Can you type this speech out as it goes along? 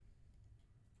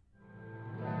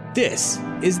This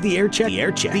is the Air Check. The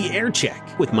Air Check. The Air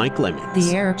Check with Mike Lemons.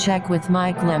 The Air Check with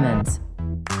Mike Lemons.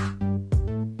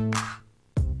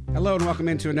 Hello and welcome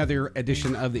into another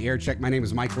edition of the Air Check. My name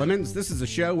is Mike Lemons. This is a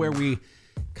show where we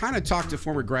kind of talk to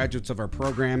former graduates of our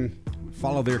program,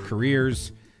 follow their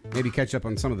careers, maybe catch up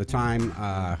on some of the time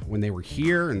when they were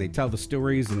here, and they tell the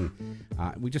stories, and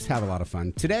we just have a lot of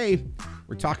fun. Today,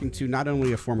 we're talking to not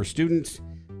only a former student,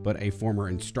 but a former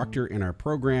instructor in our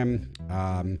program.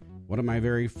 One of my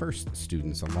very first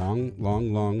students a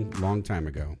long time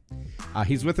ago.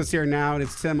 He's with us here now, and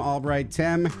it's Tim Albright.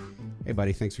 Tim, hey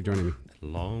buddy, thanks for joining me.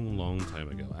 Long time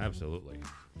ago, absolutely.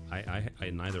 I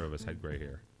neither of us had gray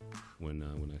hair when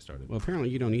I started. Well, apparently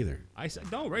you don't either. I said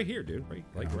no, right here, dude. Right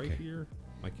here.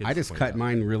 My kids I just point cut out.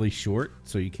 mine really short,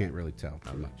 so you can't really tell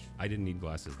too much. I didn't need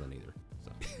glasses then either.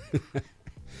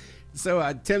 So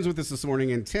So Tim's with us this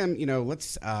morning, and Tim, you know,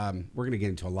 let's we're going to get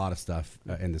into a lot of stuff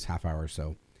in this half hour or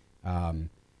so.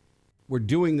 We're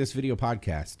doing this video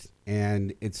podcast,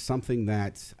 and it's something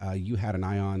that you had an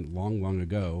eye on long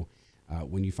ago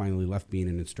when you finally left being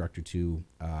an instructor to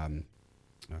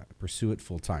pursue it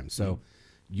full time. So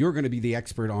you're going to be the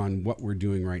expert on what we're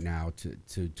doing right now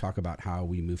to talk about how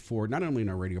we move forward, not only in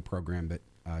our radio program, but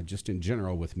just in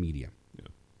general with media. Yeah.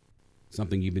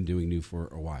 Something you've been doing new for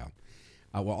a while.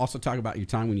 We'll also talk about your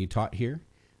time when you taught here,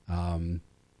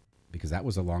 because that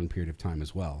was a long period of time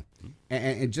as well.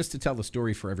 And just to tell the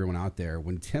story for everyone out there,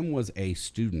 when Tim was a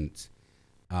student,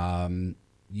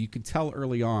 you could tell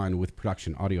early on with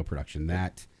production, audio production,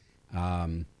 that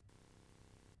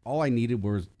all I needed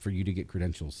was for you to get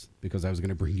credentials, because I was going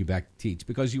to bring you back to teach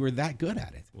because you were that good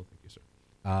at it. Well, thank you,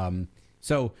 sir.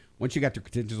 So once you got to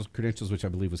credentials, which I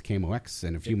believe was KMOX,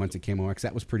 and a few months at KMOX,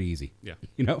 that was pretty easy. Yeah.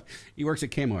 You know, he works at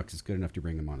KMOX. It's good enough to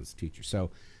bring him on as a teacher. So,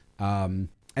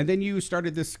 and then you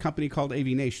started this company called AV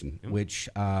Nation, which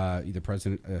you're the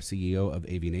president, CEO of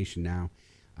AV Nation now,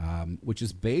 which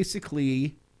is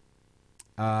basically,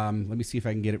 let me see if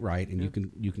I can get it right, and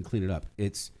you can clean it up.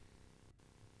 It's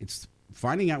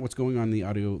finding out what's going on in the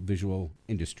audiovisual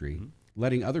industry,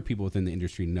 letting other people within the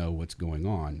industry know what's going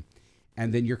on,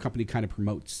 and then your company kind of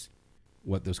promotes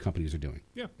what those companies are doing.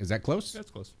 Yeah. Is that close? That's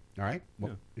close. All right.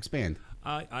 Well, expand.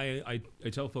 I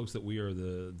tell folks that we are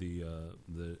the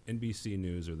NBC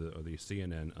News or the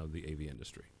CNN of the AV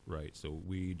industry, right? So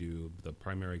we do the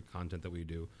primary content that we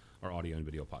do are audio and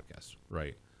video podcasts,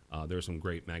 right? There are some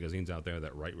great magazines out there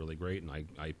that write really great, and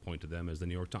I point to them as the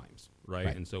New York Times,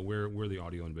 right? And so we're the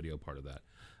audio and video part of that.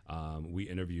 We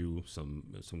interview some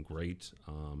great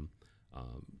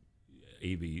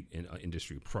AV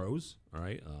industry pros, all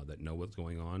right, that know what's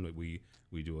going on.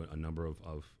 We do a number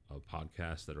of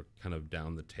podcasts that are kind of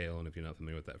down the tail, and if you're not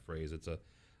familiar with that phrase, it's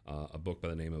a book by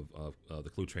the name of the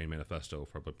Clue Train Manifesto,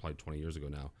 probably 20 years ago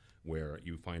now, where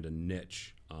you find a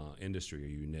niche industry, or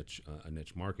you niche a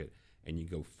niche market, and you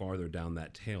go farther down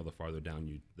that tail. The farther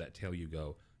down that tail you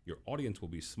go, your audience will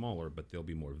be smaller, but they'll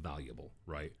be more valuable,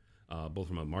 right? Both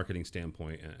from a marketing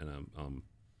standpoint and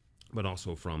but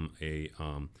also from a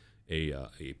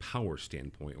power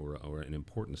standpoint or an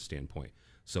importance standpoint.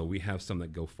 So we have some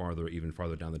that go even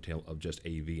farther down the tail of just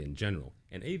AV in general.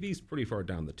 And AV is pretty far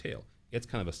down the tail. It's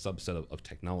kind of a subset of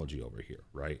technology over here,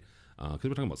 right? Because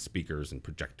we're talking about speakers and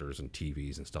projectors and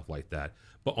TVs and stuff like that,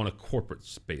 but on a corporate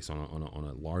space, on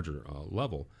a larger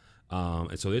level.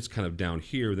 And so it's kind of down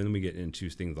here. Then we get into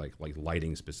things like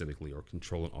lighting specifically, or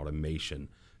control and automation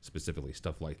specifically,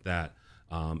 stuff like that.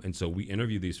 And so we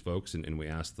interview these folks and we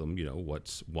ask them, you know,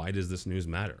 why does this news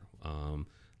matter?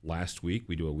 Last week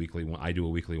we do a weekly one. I do a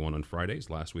weekly one on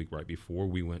Fridays. Last week, right before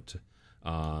we went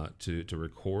to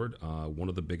record, one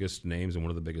of the biggest names and one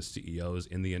of the biggest CEOs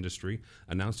in the industry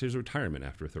announced his retirement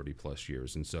after 30 plus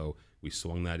years. And so we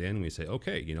swung that in and we say,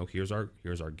 okay, you know, here's our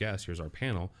guest, here's our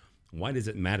panel. Why does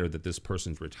it matter that this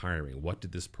person's retiring? What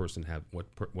did this person have?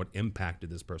 What impact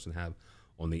did this person have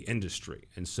on the industry?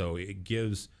 And so it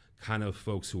gives kind of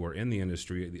folks who are in the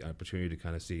industry the opportunity to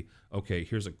kind of see, okay,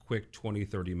 here's a quick 20,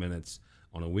 30 minutes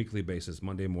on a weekly basis,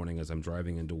 Monday morning as I'm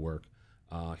driving into work.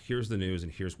 Here's the news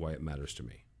and here's why it matters to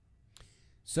me.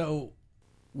 So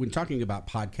when talking about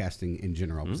podcasting in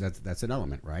general, because that's an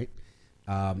element, right?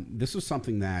 This was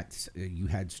something that you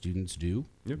had students do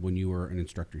when you were an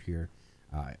instructor here.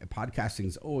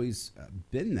 Podcasting's always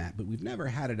been that, but we've never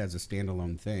had it as a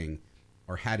standalone thing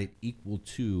or had it equal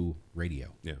to radio,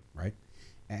 right?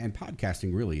 And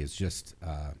podcasting really is just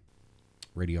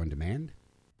radio on demand.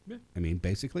 Yeah. I mean,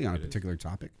 basically on a particular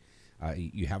topic.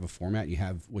 You have a format, you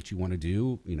have what you want to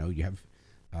do, you know, you have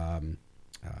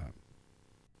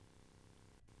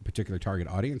particular target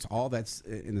audience, all that's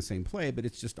in the same play, but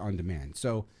it's just on demand.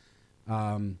 So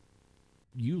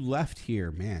you left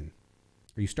here, man,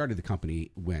 or you started the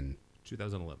company when?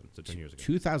 2011, so 10 years ago.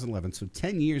 2011. So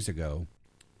 10 years ago,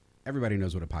 everybody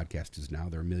knows what a podcast is now.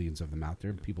 There are millions of them out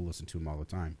there. People listen to them all the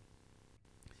time.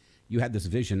 You had this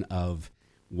vision of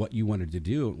what you wanted to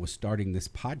do. It was starting this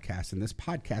podcast, and this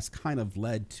podcast kind of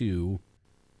led to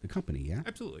the company, yeah?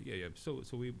 Absolutely, yeah. So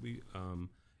we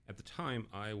at the time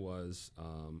I was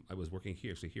working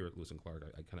here at Lewis and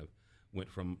Clark. I kind of went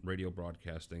from radio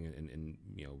broadcasting and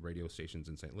radio stations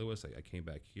in St. Louis. I came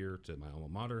back here to my alma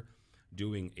mater,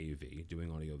 doing AV,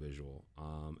 doing audiovisual,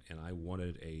 and I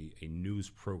wanted a news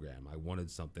program. I wanted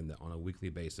something that on a weekly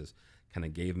basis kind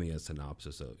of gave me a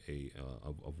synopsis of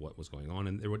what was going on,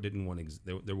 and there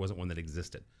wasn't one that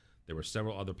existed. There were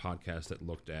several other podcasts that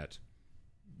looked at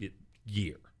it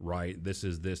year, right? This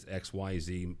is this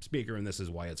XYZ speaker, and this is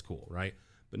why it's cool, right?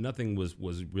 But nothing was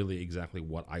really exactly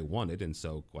what I wanted, and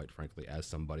so quite frankly, as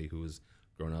somebody who has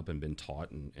grown up and been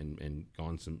taught and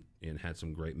gone and had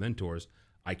some great mentors,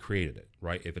 I created it,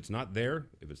 right? If it's not there,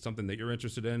 if it's something that you're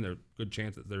interested in, there's a good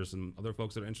chance that there's some other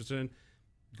folks that are interested in,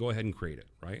 go ahead and create it,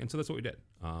 right? And so that's what we did.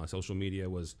 Social media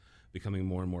was becoming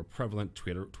more and more prevalent.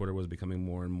 Twitter was becoming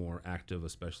more and more active,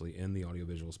 especially in the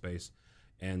audiovisual space.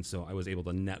 And so I was able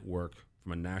to network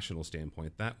from a national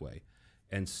standpoint that way.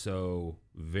 And so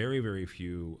very, very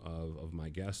few of my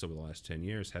guests over the last 10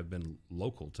 years have been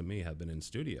local to me, have been in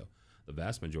studio. The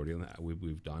vast majority of that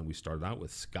we've done. We started out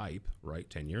with Skype, right,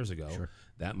 10 years ago. Sure.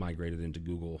 That migrated into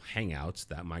Google Hangouts.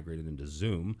 That migrated into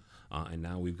Zoom. And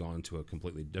now we've gone to a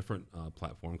completely different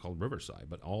platform called Riverside.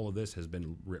 But all of this has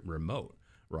been remote,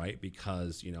 right?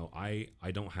 Because, I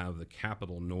don't have the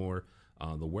capital nor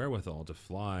the wherewithal to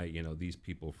fly, these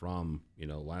people from,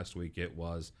 last week it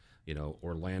was,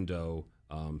 Orlando,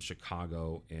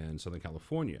 Chicago, and Southern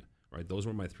California, right? Those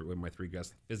were where my three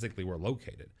guests physically were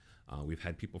located. We've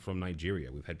had people from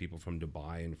Nigeria, we've had people from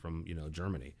Dubai and from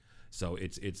Germany. So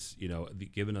it's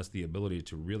given us the ability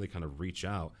to really kind of reach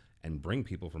out and bring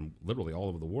people from literally all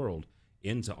over the world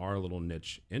into our little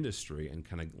niche industry and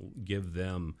kind of give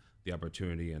them the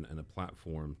opportunity and a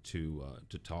platform to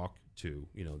talk to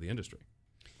the industry.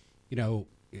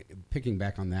 Picking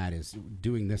back on that is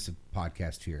doing this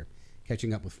podcast here,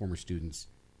 catching up with former students,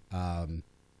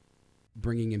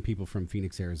 bringing in people from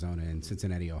Phoenix, Arizona, and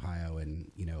Cincinnati, Ohio,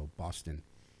 and Boston.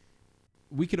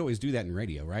 We could always do that in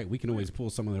radio, right? We can always pull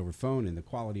someone over phone, and the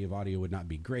quality of audio would not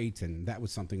be great, and that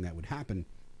was something that would happen.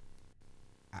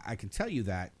 I can tell you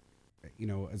that,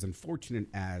 as unfortunate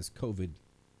as COVID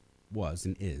was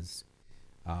and is,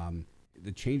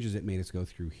 the changes it made us go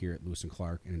through here at Lewis and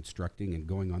Clark and instructing and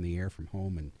going on the air from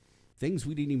home and things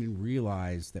we didn't even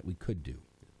realize that we could do.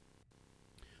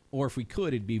 Or if we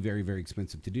could, it'd be very, very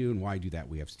expensive to do. And why do that?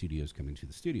 We have studios coming to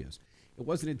the studios. It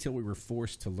wasn't until we were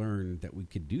forced to learn that we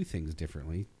could do things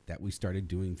differently that we started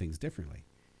doing things differently.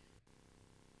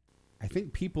 I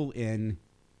think people in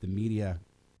the media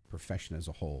profession as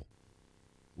a whole,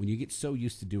 when you get so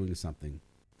used to doing something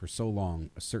for so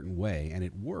long a certain way and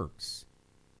it works,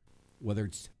 whether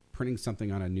it's printing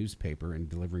something on a newspaper and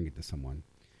delivering it to someone,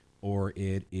 or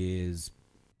it is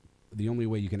the only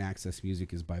way you can access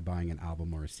music is by buying an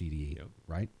album or a CD,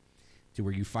 right? To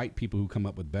where you fight people who come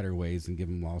up with better ways and give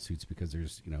them lawsuits because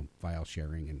there's, file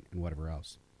sharing and whatever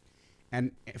else.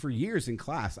 And for years in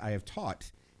class, I have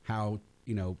taught how,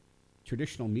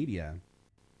 traditional media,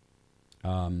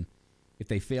 if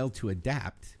they fail to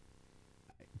adapt,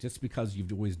 just because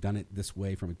you've always done it this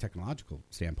way from a technological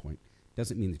standpoint,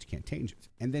 doesn't mean that you can't change it.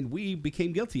 And then we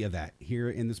became guilty of that here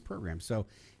in this program. So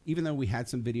even though we had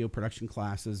some video production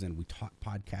classes and we taught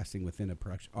podcasting within a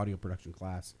audio production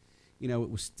class, it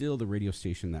was still the radio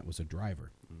station that was a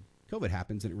driver. Mm-hmm. COVID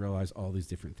happens and it realized all these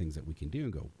different things that we can do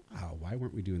and go, wow, why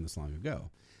weren't we doing this long ago?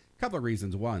 A couple of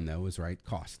reasons. One, though, is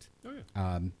cost. Oh,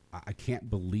 yeah. I can't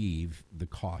believe the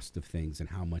cost of things and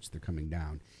how much they're coming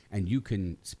down. And you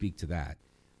can speak to that.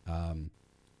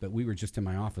 But we were just in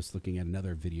my office looking at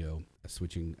another video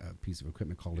switching piece of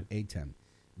equipment called an ATEM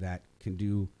that can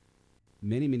do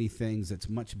many, many things that's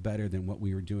much better than what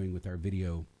we were doing with our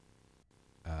video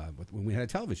when we had a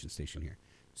television station here.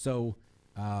 So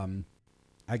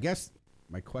I guess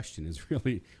my question is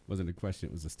really wasn't a question,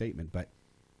 it was a statement. But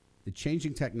the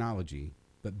changing technology,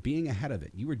 but being ahead of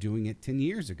it. You were doing it 10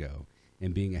 years ago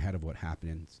and being ahead of what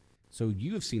happens. So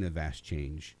you have seen a vast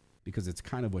change because it's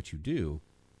kind of what you do.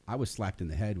 I was slapped in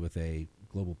the head with a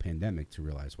global pandemic to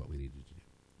realize what we needed to do.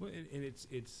 Well, and it's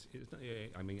not,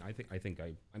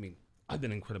 I've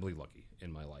been incredibly lucky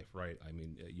in my life, right?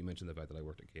 You mentioned the fact that I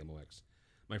worked at KMOX.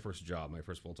 My first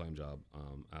full-time job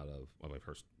my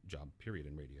first job period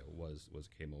in radio was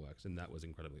KMOX, and that was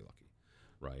incredibly lucky,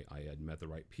 right? I had met the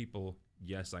right people.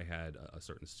 Yes, I had a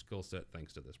certain skill set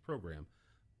thanks to this program,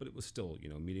 but it was still,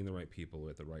 meeting the right people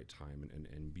at the right time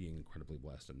and being incredibly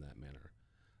blessed in that manner.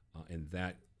 And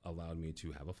that allowed me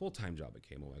to have a full-time job at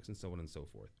KMOX and so on and so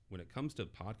forth. When it comes to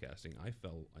podcasting, I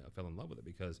fell in love with it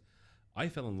because I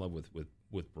fell in love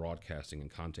with broadcasting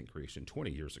and content creation 20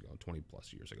 years ago, 20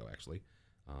 plus years ago, actually.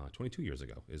 22 years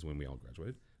ago is when we all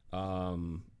graduated.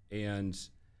 And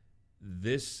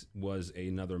this was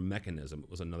another mechanism.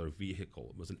 It was another vehicle.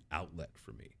 It was an outlet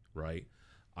for me, right?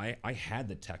 I had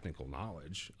the technical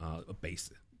knowledge, a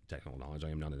base technical knowledge. I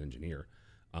am not an engineer.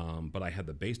 But I had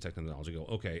the base technical knowledge to go,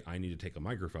 okay, I need to take a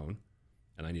microphone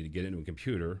and I need to get into a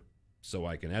computer so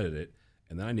I can edit it.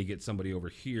 And then I need to get somebody over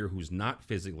here who's not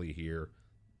physically here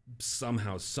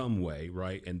somehow, some way,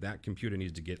 right? And that computer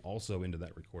needs to get also into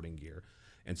that recording gear.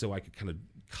 And so I could kind of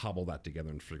cobble that together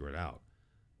and figure it out.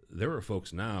 There are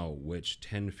folks now which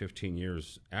 10, 15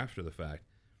 years after the fact,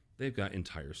 they've got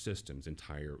entire systems,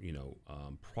 entire,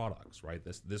 products, right?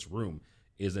 This room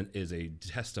is a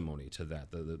testimony to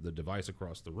that. The device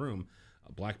across the room,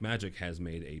 Blackmagic has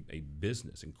made a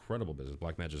business, incredible business.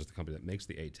 Blackmagic is the company that makes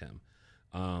the ATEM,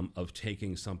 of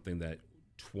taking something that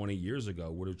 20 years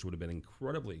ago, which would have been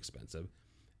incredibly expensive,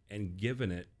 and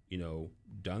given it,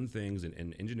 done things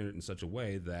and engineered it in such a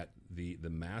way that the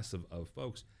mass of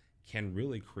folks can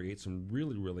really create some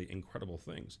really, really incredible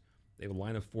things. They have a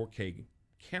line of 4K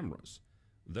cameras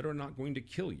that are not going to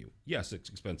kill you. Yes, it's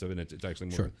expensive, and it's actually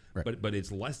more, Sure, right. but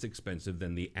it's less expensive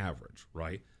than the average,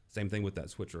 right? Same thing with that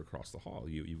switcher across the hall.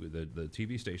 The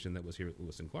TV station that was here at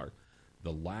Lewis and Clark,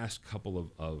 the last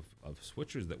couple of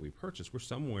switchers that we purchased were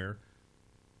somewhere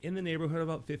in the neighborhood of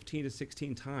about 15 to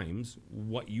 16 times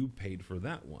what you paid for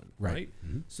that one, right?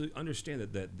 Mm-hmm. So understand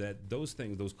that those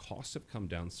things, those costs have come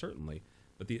down certainly,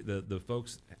 but the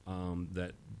folks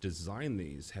that design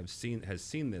these has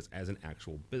seen this as an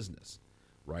actual business,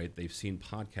 right? They've seen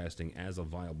podcasting as a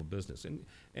viable business, and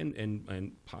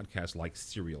podcasts like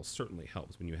Serial certainly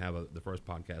helps when you have the first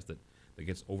podcast that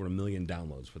gets over 1 million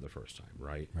downloads for the first time,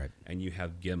 right? Right. And you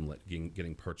have Gimlet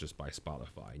getting purchased by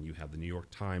Spotify, and you have the New York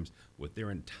Times with their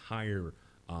entire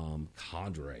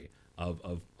cadre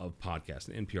of podcasts,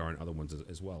 and NPR and other ones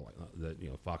as well,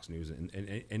 Fox News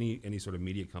and any sort of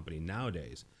media company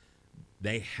nowadays,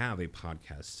 they have a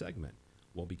podcast segment.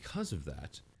 Well, because of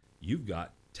that, you've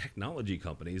got technology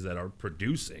companies that are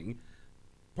producing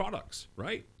products,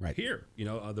 right? Right. Here,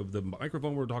 the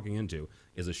microphone we're talking into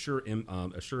is a Shure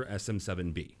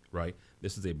SM7B, right?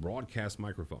 This is a broadcast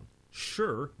microphone.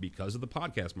 Shure, because of the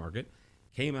podcast market,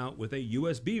 came out with a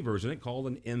USB version called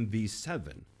an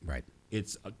MV7. Right.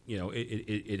 It's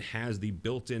it has the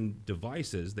built-in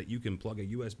devices that you can plug a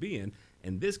USB in,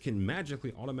 and this can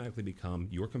magically automatically become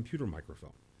your computer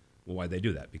microphone. Well, why they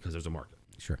do that? Because there's a market.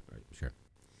 Sure. Right. Sure.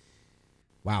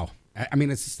 Wow. I mean,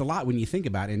 it's just a lot when you think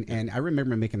about it. And I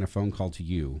remember making a phone call to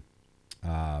you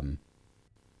a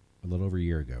little over a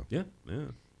year ago. Yeah.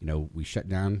 We shut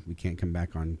down. We can't come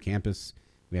back on campus.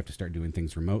 We have to start doing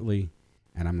things remotely.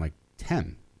 And I'm like,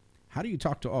 Tim, how do you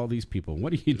talk to all these people?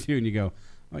 What do you do? And you go,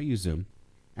 oh, I use Zoom.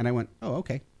 And I went, oh,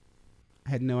 okay.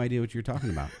 I had no idea what you were talking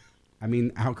about. I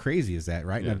mean, how crazy is that,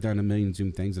 right? Yeah. And I've done a million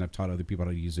Zoom things, and I've taught other people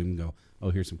how to use Zoom and go,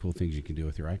 oh, here's some cool things you can do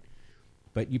with it, right?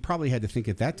 But you probably had to think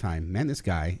at that time, man, this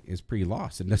guy is pretty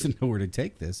lost and doesn't know where to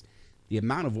take this. The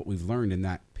amount of what we've learned in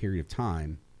that period of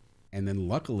time, and then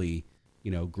luckily,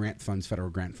 grant funds, federal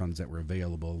grant funds that were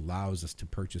available allows us to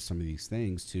purchase some of these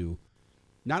things to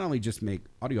not only just make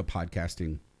audio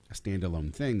podcasting a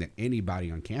standalone thing that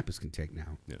anybody on campus can take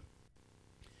now,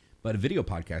 but a video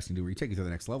podcasting where you take it to the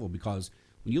next level. Because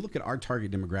when you look at our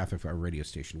target demographic for our radio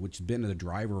station, which has been the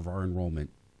driver of our enrollment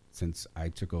since I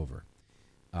took over,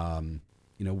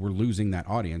 we're losing that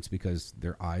audience because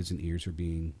their eyes and ears are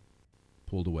being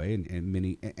pulled away,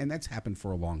 and that's happened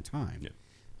for a long time.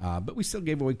 Yeah. But we still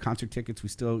gave away concert tickets. We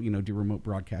still, do remote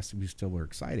broadcasting. We still were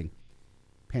exciting.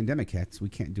 Pandemic hits, we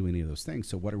can't do any of those things.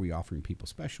 So what are we offering people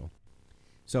special?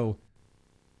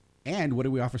 And what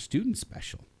do we offer students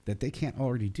special that they can't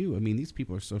already do? I mean, these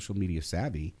people are social media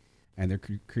savvy, and they're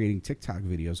creating TikTok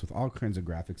videos with all kinds of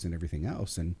graphics and everything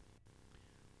else. And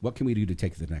what can we do to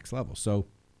take it to the next level? So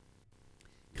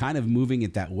kind of moving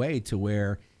it that way to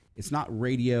where it's not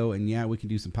radio and we can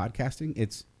do some podcasting.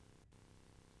 It's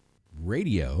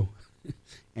radio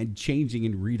and changing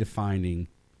and redefining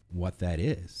what that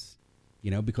is,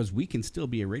 because we can still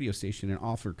be a radio station and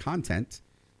offer content,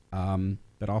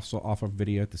 but also offer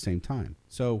video at the same time.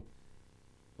 So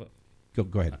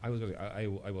go ahead. I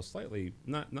will slightly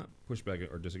not push back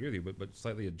or disagree with you, but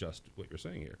slightly adjust what you're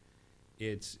saying here.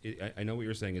 I know what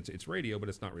you're saying. It's radio, but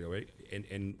it's not radio. Right?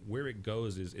 And where it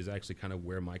goes is actually kind of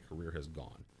where my career has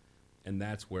gone, and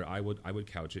that's where I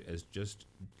would couch it as just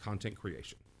content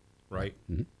creation, right?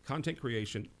 Content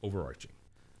creation, overarching.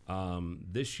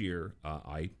 This year,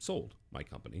 I sold my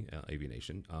company,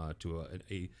 Aviation, to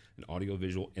an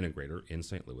audiovisual integrator in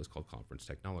St. Louis called Conference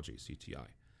Technology, CTI.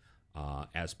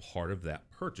 As part of that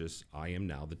purchase, I am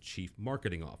now the chief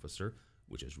marketing officer,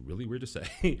 which is really weird to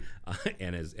say.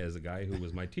 And as a guy who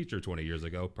was my teacher 20 years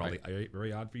ago, probably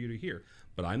very odd for you to hear.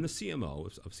 But I'm the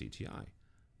CMO of CTI.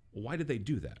 Why did they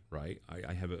do that, right?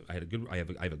 I have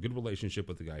a good relationship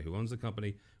with the guy who owns the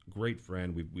company, great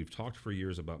friend. We've talked for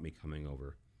years about me coming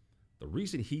over. The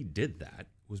reason he did that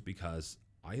was because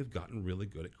I have gotten really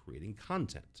good at creating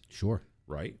content. Sure.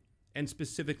 Right? And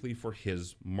specifically for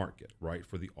his market, right?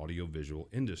 For the audiovisual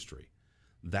industry.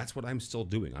 That's what I'm still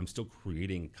doing. I'm still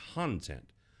creating content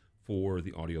for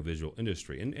the audiovisual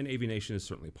industry. And Aviation is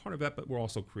certainly part of that, but we're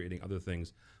also creating other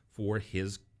things for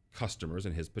his customers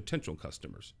and his potential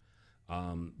customers.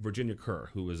 Virginia Kerr,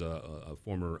 who is a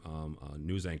former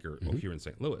news anchor here in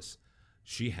St. Louis,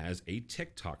 she has a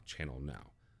TikTok channel now,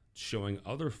 showing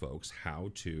other folks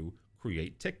how to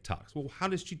create TikToks. Well, how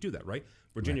does she do that, right?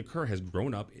 Virginia Kerr has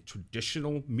grown up a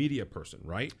traditional media person,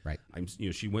 right? Right.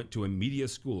 She went to a media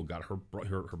school, got her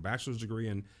bachelor's degree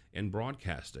in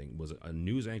broadcasting, was a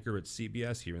news anchor at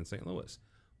CBS here in St. Louis.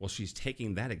 Well, she's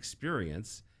taking that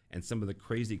experience and some of the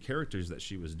crazy characters that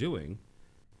she was doing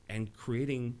and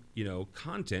creating,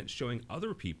 content showing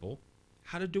other people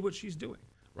how to do what she's doing,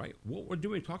 right? What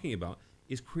we're talking about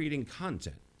is creating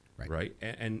content. Right.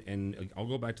 And I'll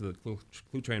go back to the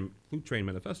Clue Train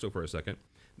Manifesto for a second.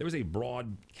 There was a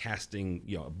broadcasting,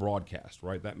 broadcast,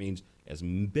 right? That means as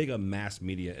big a mass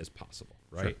media as possible,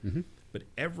 right? Sure. But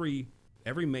every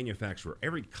manufacturer,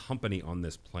 every company on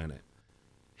this planet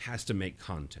has to make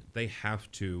content. They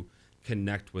have to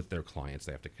connect with their clients.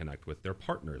 They have to connect with their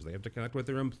partners. They have to connect with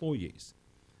their employees.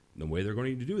 And the way they're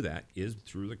going to do that is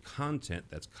through the content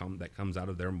that comes out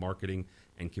of their marketing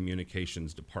and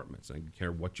communications departments. I don't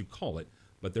care what you call it,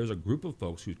 but there's a group of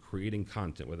folks who's creating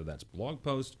content, whether that's blog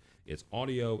post, it's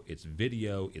audio, it's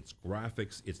video, it's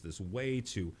graphics, it's this way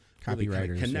to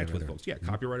really connect with folks. Yeah,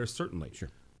 copywriters, certainly. Sure.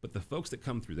 But the folks that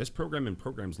come through this program and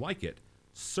programs like it,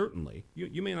 certainly,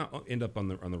 you may not end up on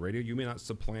the radio, you may not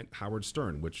supplant Howard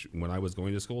Stern, which when I was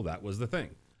going to school, that was the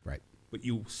thing. Right. But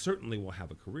you certainly will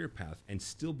have a career path and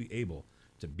still be able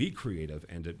to be creative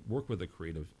and to work with a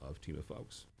creative team of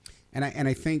folks. And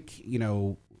I think,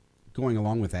 going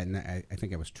along with that, and I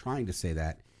think I was trying to say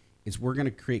that, is we're going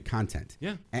to create content.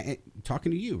 Yeah. And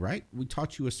talking to you, right? We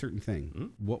taught you a certain thing.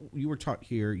 Mm-hmm. What you were taught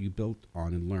here, you built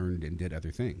on and learned and did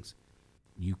other things.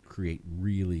 You create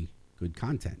really good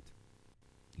content.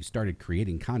 You started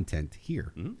creating content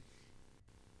here. Mm-hmm.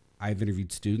 I've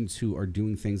interviewed students who are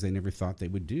doing things they never thought they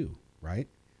would do, right?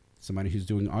 Somebody who's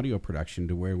doing audio production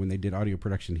to where when they did audio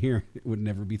production here, it would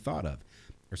never be thought of.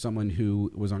 Or someone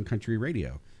who was on country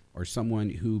radio. Or someone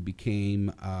who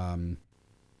became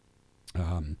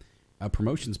a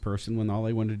promotions person when all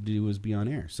they wanted to do was be on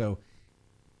air. So,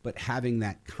 but having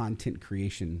that content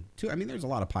creation too. I mean, there's a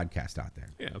lot of podcasts out there.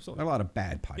 Yeah, absolutely. There are a lot of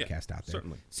bad podcasts out there.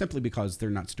 Certainly. Simply because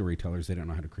they're not storytellers. They don't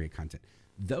know how to create content.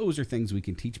 Those are things we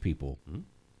can teach people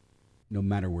no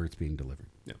matter where it's being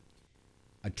delivered. Yeah.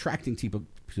 Attracting people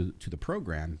to the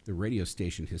program, the radio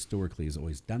station historically has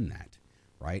always done that,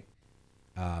 right?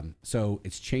 So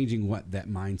it's changing what that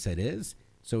mindset is.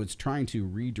 So it's trying to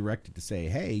redirect it to say,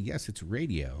 hey, yes, it's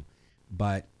radio,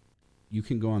 but you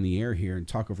can go on the air here and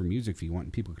talk over music if you want,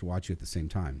 and people can watch you at the same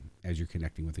time as you're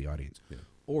connecting with the audience. Yeah.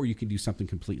 Or you can do something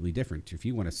completely different. If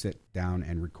you want to sit down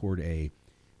and record an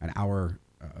hour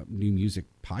new music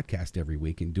podcast every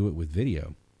week and do it with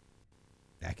video,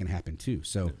 that can happen too.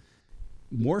 So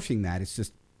morphing that, it's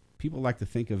just people like to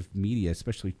think of media,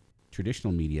 especially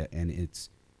traditional media, and its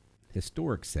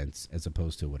historic sense as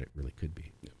opposed to what it really could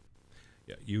be. Yeah.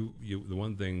 Yeah, you. The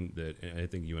one thing that, and I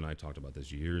think you and I talked about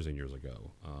this years and years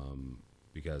ago,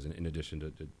 because in addition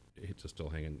to still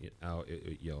hanging out,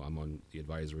 I'm on the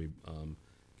advisory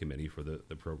committee for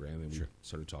the program, and we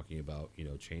started talking about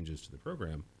changes to the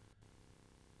program.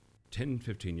 10,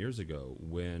 15 years ago,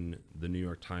 when the New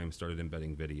York Times started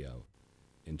embedding video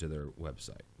into their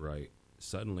website, right?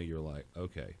 Suddenly you're like,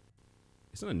 okay,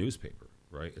 it's not a newspaper.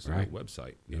 Right? It's not a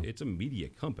website. No. It's a media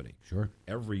company. Sure.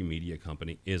 Every media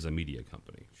company is a media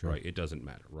company. Sure. Right? It doesn't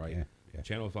matter, right? Yeah. Yeah.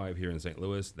 Channel 5 here in St.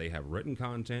 Louis, they have written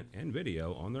content and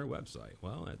video on their website.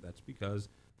 Well, that's because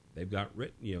they've got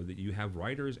written, that you have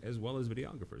writers as well as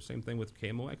videographers. Same thing with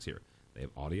KMOX here. They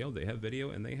have audio, they have video,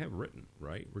 and they have written,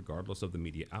 right? Regardless of the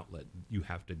media outlet, you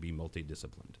have to be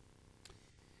multidisciplined.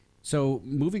 So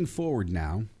moving forward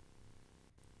now,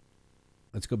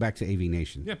 let's go back to AV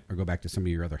Nation, or go back to some of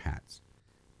your other hats.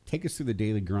 Take us through the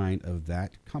daily grind of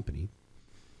that company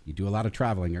You do a lot of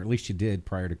traveling, or at least you did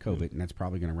prior to COVID, and that's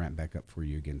probably going to ramp back up for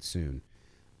you again soon.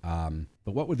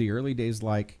 But what were the early days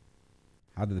like?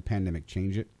 How did the pandemic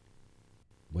change it?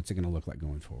 What's it going to look like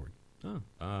going forward?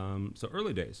 So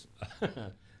early days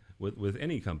with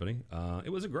any company, it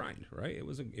was a grind, right? It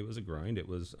was a grind. It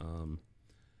was,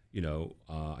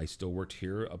 I still worked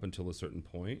here up until a certain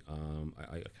point.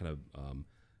 I kind of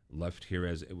left here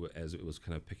as it was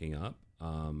kind of picking up.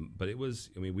 But it was,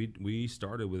 we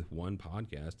started with one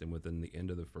podcast, and within the end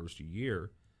of the first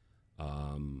year,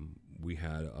 we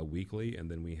had a weekly, and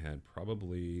then we had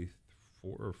probably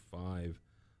 4 or 5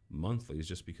 monthlies,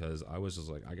 just because I was just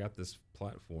like, I got this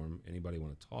platform, anybody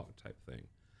want to talk type thing.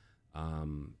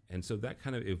 And so that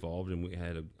kind of evolved, and we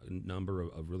had a number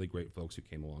of really great folks who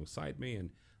came alongside me, and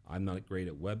I'm not great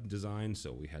at web design,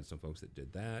 so we had some folks that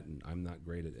did that, and I'm not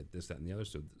great at this, that, and the other,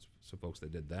 so some folks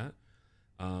that did that.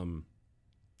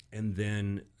 And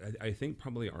then I think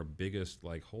probably our biggest,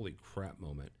 like, holy crap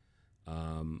moment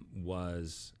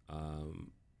was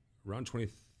around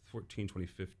 2014,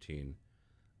 2015.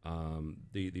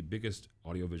 The biggest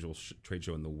audiovisual trade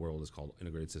show in the world is called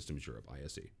Integrated Systems Europe,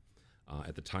 ISE.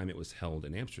 At the time, it was held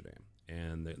in Amsterdam.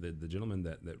 And the gentleman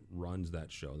that runs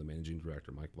that show, the managing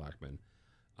director, Mike Blackman,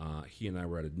 he and I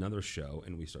were at another show,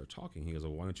 and we started talking. He goes,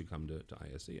 well, why don't you come to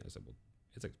ISE? I said, well,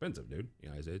 it's expensive, dude.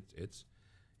 I said,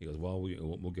 he goes, well,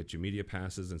 we'll get you media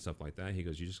passes and stuff like that. He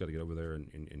goes, you just got to get over there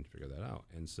and figure that out.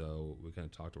 And so we kind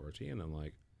of talked to our team, and I'm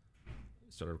like,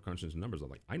 started crunching some numbers. I'm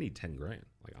like, I need 10 grand.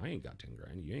 Like, I ain't got 10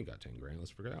 grand. You ain't got 10 grand.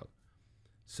 Let's figure it out.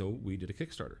 So we did a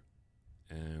Kickstarter,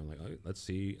 and I'm like, all right, let's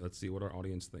see what our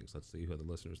audience thinks. Let's see who the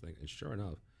listeners think. And sure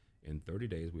enough, in 30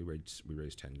 days, we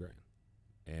raised 10 grand.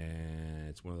 And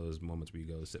it's one of those moments where you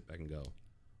go, sit back and go,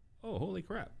 oh, holy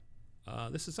crap.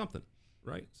 This is something,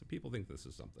 right? So people think this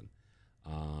is something.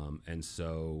 And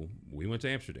so we went to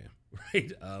Amsterdam,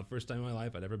 right? First time in my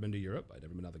life. I'd ever been to Europe. I'd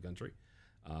never been out of the country.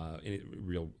 In a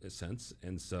real sense.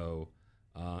 And so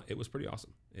it was pretty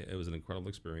awesome. It was an incredible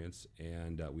experience,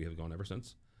 and we have gone ever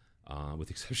since, with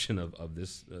the exception of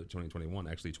this 2021.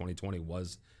 Actually, 2020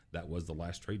 was the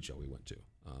last trade show we went to,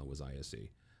 was ISE.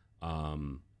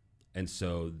 And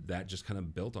so that just kind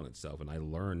of built on itself. And I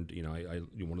learned, I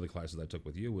one of the classes I took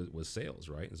with you was sales,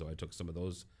 right? And so I took some of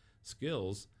those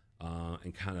skills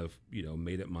and kind of,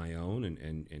 made it my own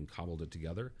and cobbled it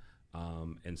together.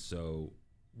 And so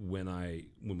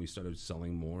when we started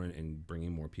selling more and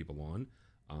bringing more people on,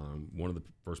 one of the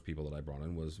first people that I brought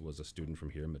in was a student from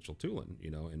here, Mitchell Tulin,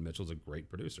 and Mitchell's a great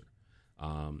producer.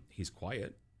 He's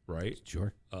quiet, right?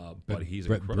 Sure. But he's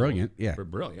incredible. Brilliant. Yeah.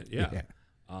 Brilliant. Yeah.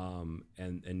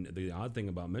 And the odd thing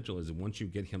about Mitchell is that once you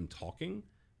get him talking,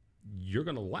 you're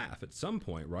going to laugh at some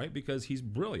point, right? Because he's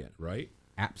brilliant, right?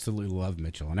 Absolutely love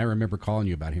Mitchell. And I remember calling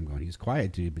you about him going, he's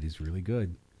quiet, dude, but he's really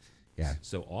good. Yeah.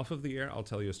 So off of the air, I'll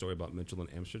tell you a story about Mitchell in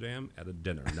Amsterdam at a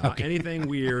dinner. Not anything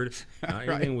weird. Not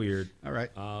anything weird. All right.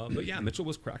 But yeah, Mitchell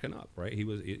was cracking up, right? He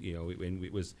was,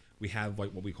 and we have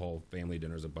like what we call family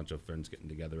dinners, a bunch of friends getting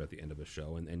together at the end of a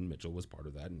show, and Mitchell was part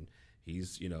of that, and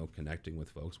he's connecting with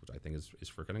folks, which I think is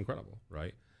freaking incredible,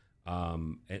 right?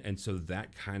 And so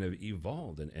that kind of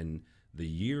evolved, and the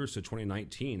year, so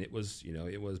 2019, it was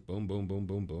boom, boom, boom,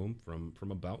 boom, boom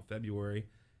from about February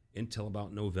until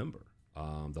about November.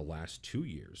 The last 2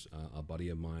 years, a buddy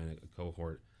of mine, a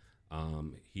cohort,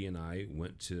 he and I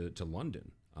went to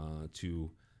London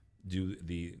to do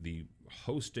the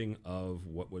hosting of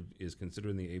what is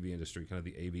considered in the AV industry kind of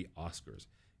the AV Oscars.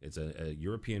 It's a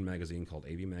European magazine called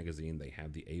AV Magazine. They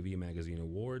have the AV Magazine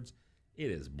Awards.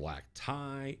 It is black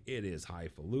tie. It is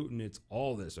highfalutin. It's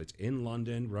all this. So it's in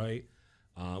London, right?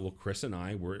 Well, Chris and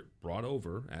I were brought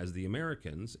over as the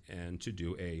Americans and to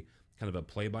do a kind of a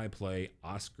play-by-play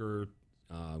Oscar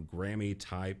Grammy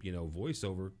type,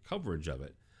 voiceover coverage of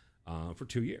it for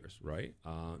 2 yeers, right?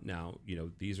 Now,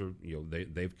 these are,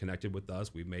 they've connected with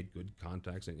us. We've made good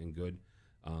contacts and good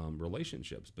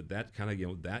relationships, but that kind of,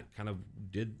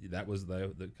 that was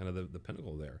the kind of the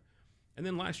pinnacle there. And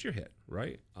then last year hit,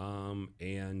 right?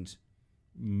 And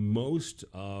most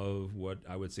of what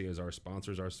I would say is our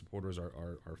sponsors, our supporters,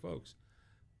 our folks,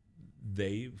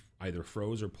 they've either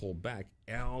froze or pulled back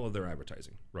all of their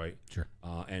advertising, right? Sure.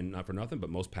 And not for nothing, but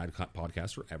most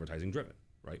podcasts are advertising driven,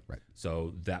 right? Right.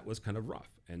 So that was kind of rough.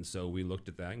 And so we looked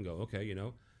at that and go, okay,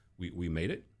 we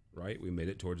made it, right? We made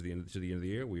it towards the end of the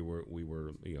year. We were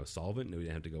solvent and we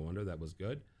didn't have to go under. That was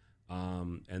good.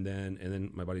 And then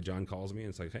my buddy John calls me and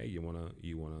it's like, hey, you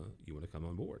wanna come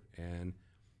on board? And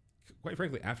quite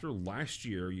frankly, after last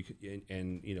year,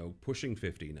 pushing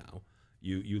 50 now,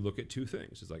 you look at two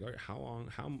things. It's like, all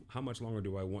right, how much longer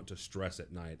do I want to stress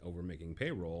at night over making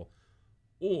payroll,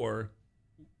 or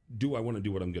do I want to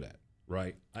do what I'm good at,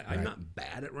 right? I'm not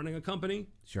bad at running a company,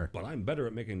 Sure. but I'm better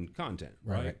at making content,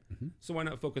 right? Right. Mm-hmm. So why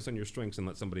not focus on your strengths and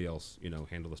let somebody else,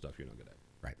 handle the stuff you're not good at?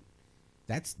 Right.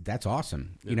 That's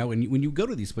awesome. You know, and when you go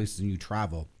to these places and you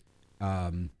travel,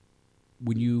 when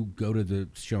you go to the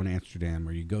show in Amsterdam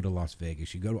or you go to Las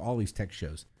Vegas, you go to all these tech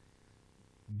shows,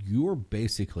 you're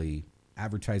basically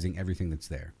advertising everything that's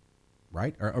there,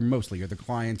 right? Or mostly, or the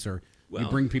clients, or you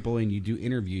bring people in, you do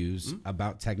interviews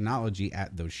about technology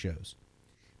at those shows.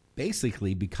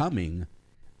 Basically becoming,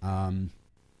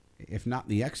 if not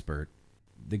the expert,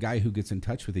 the guy who gets in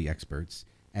touch with the experts,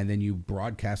 and then you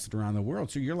broadcast it around the world.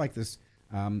 So you're like this,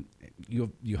 you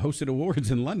hosted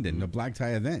awards in London, a black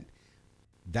tie event.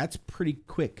 That's pretty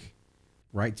quick,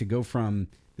 right? To go from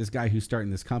this guy who's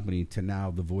starting this company to now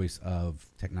the voice of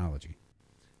technology.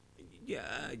 Yeah,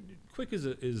 quick is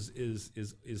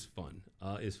fun.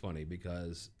 Is funny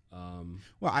because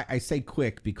Well, I say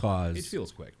quick because it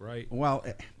feels quick, right? Well,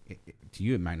 to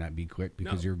you it might not be quick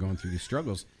because you're going through these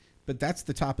struggles, but that's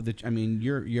the top of the. I mean,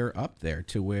 you're up there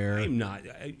to where I'm not.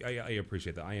 I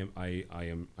appreciate that.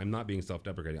 I'm not being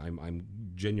self-deprecating. I'm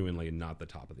genuinely not the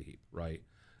top of the heap, right?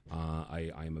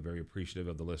 I am very appreciative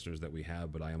of the listeners that we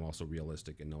have, but I am also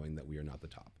realistic in knowing that we are not the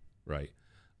top, right?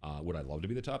 Would I love to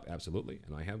be the top? Absolutely.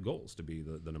 And I have goals to be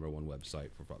the number one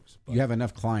website for folks. But you have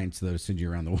enough clients, though, to send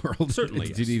you around the world certainly,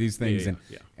 to do these things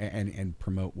yeah. And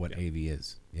promote what AV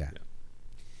is. Yeah.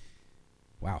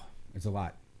 Wow. It's a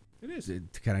lot. It is.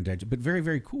 To kind of digest, but very,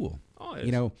 very cool. Oh, it is.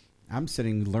 You know, I'm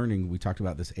sitting learning. We talked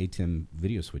about this ATEM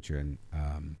video switcher, and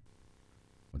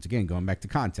once again, going back to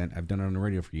content, I've done it on the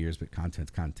radio for years, but content's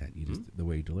content. You just the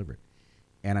way you deliver it.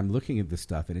 And I'm looking at this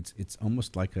stuff, and it's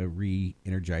almost like a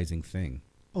re-energizing thing.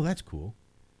 Oh, that's cool.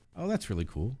 Oh, that's really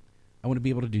cool. I want to be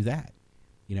able to do that,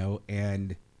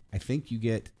 and I think you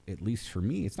get, at least for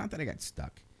me, it's not that I got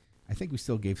stuck. I think we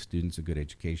still gave students a good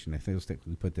education. I think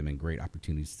we put them in great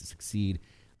opportunities to succeed.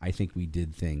 I think we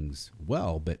did things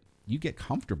well, but you get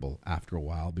comfortable after a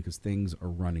while because things are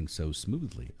running so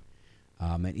smoothly.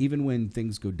 And even when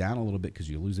things go down a little bit because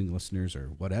you're losing listeners or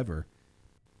whatever,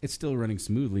 it's still running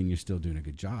smoothly and you're still doing a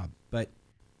good job. But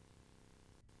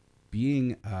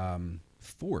being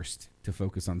forced to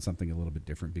focus on something a little bit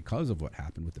different because of what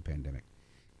happened with the pandemic,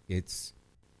 it's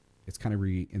kind of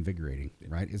reinvigorating,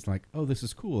 right? It's like, oh, this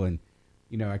is cool. And,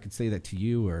 I could say that to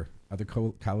you or other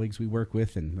colleagues we work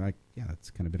with, and like, yeah,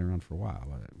 it's kind of been around for a while.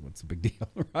 What's the big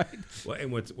deal, right? Well,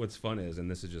 and what's fun is,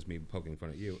 and this is just me poking fun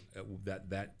at you,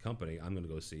 that company I'm going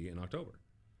to go see in October,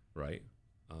 right?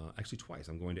 Actually, twice.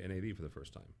 I'm going to NAB for the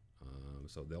first time.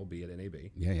 So they'll be at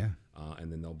NAB. Yeah.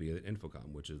 And then they'll be at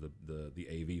Infocom, which is the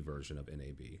AV version of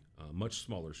NAB. Much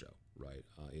smaller show, right?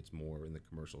 It's more in the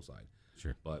commercial side.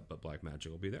 Sure. But Black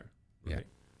Magic will be there, right?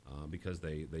 Yeah. Because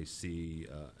they see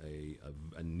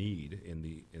a need in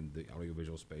the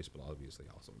audiovisual space, but obviously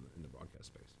also in the broadcast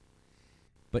space.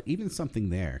 But even something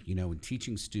there, in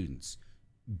teaching students,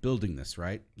 building this,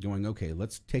 right? Going, okay,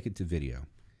 let's take it to video.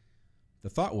 The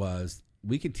thought was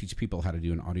we can teach people how to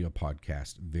do an audio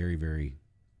podcast very, very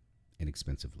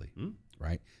inexpensively,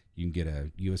 right? You can get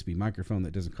a USB microphone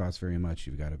that doesn't cost very much.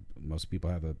 Most people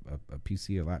have a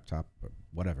PC, a laptop, or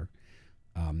whatever.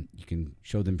 You can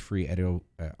show them free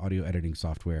audio editing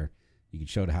software. You can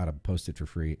show them how to post it for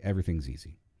free. Everything's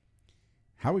easy.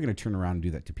 How are we going to turn around and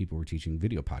do that to people we're teaching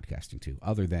video podcasting to,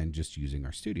 other than just using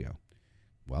our studio?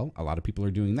 Well, a lot of people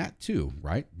are doing that too,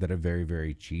 right? That are very,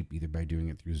 very cheap, either by doing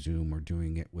it through Zoom or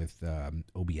doing it with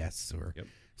OBS or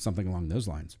something along those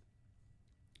lines.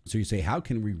 So you say, how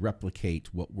can we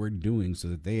replicate what we're doing so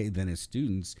that they then as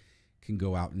students can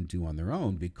go out and do on their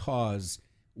own? Because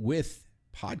with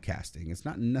podcasting, it's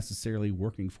not necessarily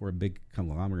working for a big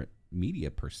conglomerate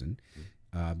media person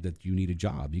that you need a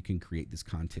job. You can create this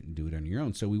content and do it on your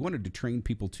own. So we wanted to train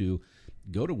people to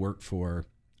go to work for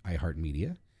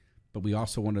iHeartMedia, but we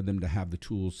also wanted them to have the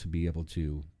tools to be able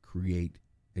to create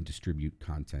and distribute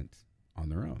content on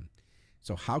their own.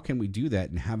 So how can we do that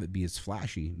and have it be as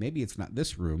flashy? Maybe it's not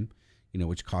this room,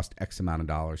 which cost X amount of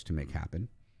dollars to make happen,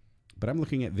 but I'm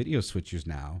looking at video switchers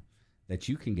now that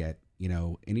you can get,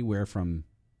 anywhere from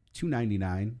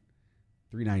 $299,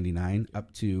 $399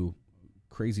 up to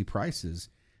crazy prices,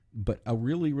 but a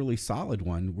really, really solid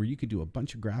one where you could do a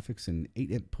bunch of graphics and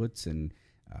 8 inputs and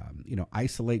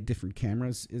isolate different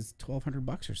cameras is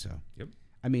 $1,200 or so. Yep.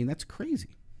 I mean, that's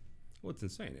crazy. Well, it's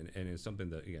insane, and it's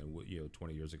something that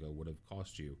 20 years ago would have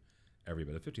cost you every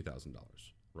bit of $50,000,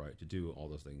 right, to do all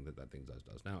those things that thing does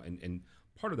now. And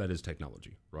part of that is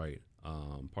technology, right?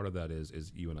 Part of that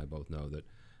is you and I both know that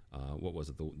what was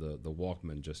it? The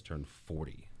Walkman just turned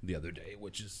 40 the other day,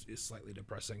 which is slightly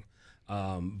depressing.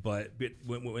 But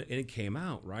when it came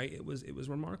out, right, it was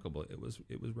remarkable. It was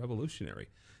revolutionary,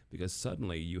 because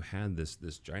suddenly you had this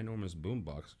ginormous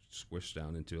boombox squished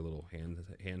down into a little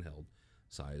handheld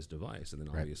sized device, and then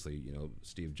obviously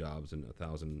Steve Jobs and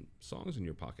 1,000 songs in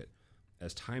your pocket.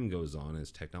 As time goes on,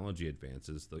 as technology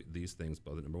advances, these things,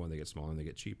 both number one, they get smaller and they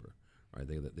get cheaper, right?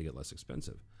 They get less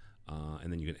expensive.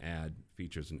 And then you can add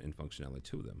features and functionality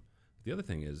to them. The other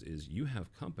thing is you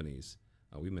have companies.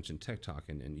 We mentioned TikTok,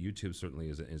 and YouTube certainly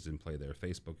is in play there.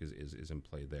 Facebook is in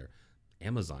play there.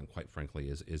 Amazon, quite frankly,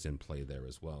 is in play there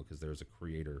as well, because there's a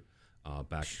creator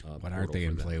back. What aren't they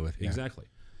in play with? Yeah. Exactly,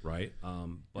 right?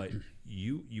 But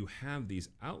you have these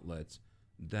outlets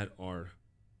that are,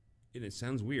 and it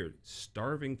sounds weird,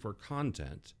 starving for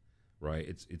content. Right,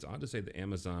 it's odd to say that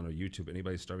Amazon or YouTube,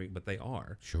 anybody's starving, but they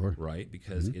are. Sure. Right,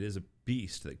 because it is a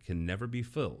beast that can never be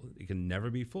filled. It can never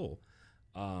be full.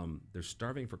 They're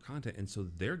starving for content, and so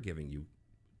they're giving you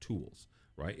tools.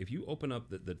 Right, if you open up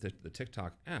the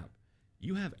TikTok app,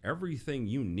 you have everything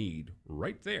you need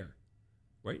right there.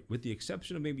 Right, with the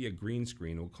exception of maybe a green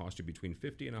screen, it will cost you between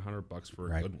 $50 and $100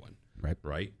 for a good one.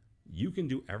 Right, you can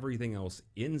do everything else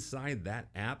inside that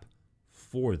app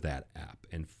for that app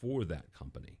and for that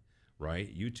company.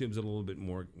 Right, YouTube's a little bit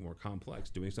more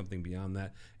complex, doing something beyond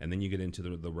that, and then you get into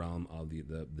the realm of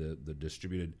the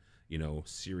distributed,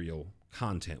 serial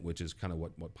content, which is kind of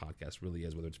what podcast really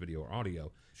is, whether it's video or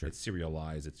audio. Sure. It's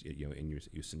serialized. It's and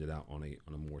you send it out on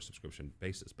a more subscription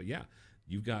basis. But yeah,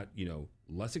 you've got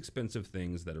less expensive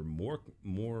things that are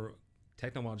more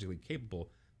technologically capable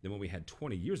than what we had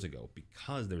 20 years ago,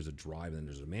 because there's a drive and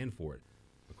there's a demand for it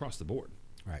across the board.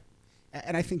 Right.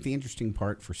 And I think the interesting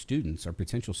part for students, or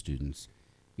potential students,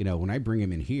 when I bring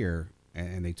them in here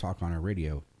and they talk on our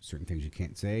radio, certain things you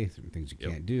can't say, certain things you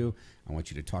can't do. I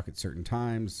want you to talk at certain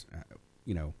times.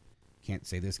 Can't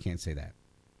say this, can't say that.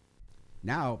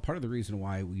 Now, part of the reason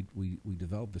why we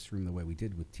developed this room the way we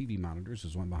did with TV monitors,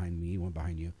 is one behind me, one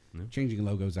behind you, changing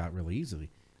logos out really easily.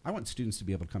 I want students to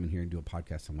be able to come in here and do a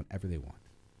podcast on whatever they want,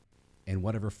 in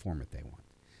whatever format they want.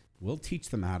 We'll teach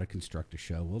them how to construct a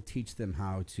show. We'll teach them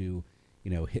how to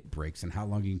hit breaks and how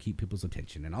long you can keep people's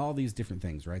attention and all these different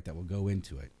things, right, that will go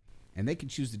into it. And they can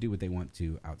choose to do what they want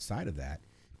to outside of that,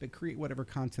 but create whatever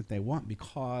content they want,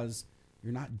 because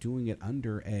you're not doing it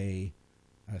under a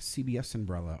CBS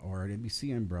umbrella or an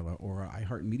NBC umbrella or an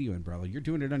iHeartMedia umbrella. You're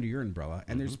doing it under your umbrella,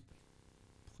 and there's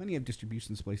plenty of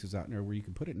distribution places out there where you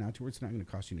can put it now to where it's not going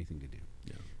to cost you anything to do,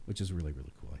 which is really,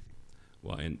 really cool, I think.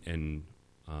 Well, and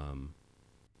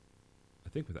I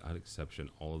think without exception,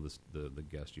 all of the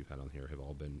guests you've had on here have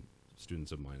all been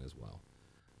students of mine as well.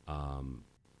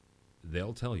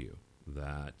 They'll tell you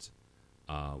that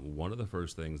one of the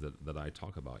first things that I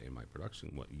talk about in my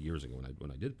production, years ago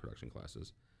when I did production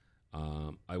classes,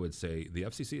 I would say the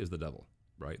FCC is the devil,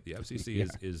 right? The FCC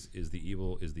is the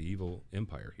evil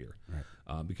empire here,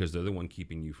 right? Because they're the one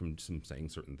keeping you from saying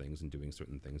certain things and doing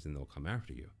certain things, and they'll come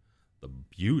after you. The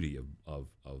beauty of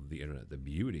the internet, the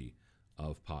beauty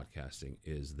of podcasting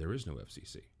is there is no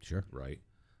FCC. Sure. Right?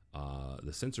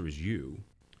 The censor is you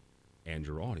and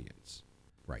your audience.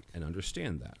 Right. And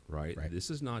understand that, right?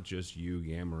 This is not just you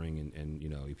yammering and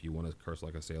if you want to curse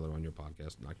like a sailor on your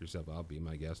podcast, knock yourself out, be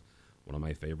my guest. One of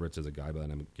my favorites is a guy by the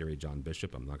name of Gary John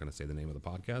Bishop. I'm not going to say the name of the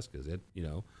podcast because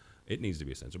it needs to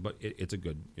be censored, but it's a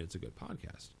good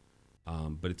podcast.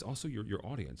 But it's also your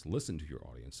audience. Listen to your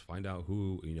audience. Find out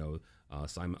who,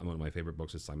 Simon, one of my favorite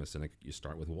books is Simon Sinek. You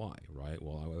start with why, right?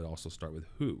 Well, I would also start with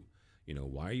who.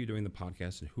 Why are you doing the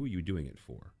podcast and who are you doing it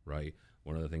for, right?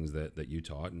 One of the things that you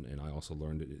taught, and I also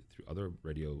learned it through other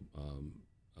radio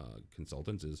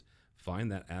consultants, is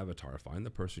find that avatar, find the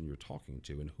person you're talking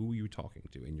to and who you're talking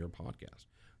to in your podcast,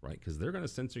 right? Because they're going to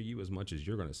censor you as much as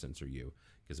you're going to censor you.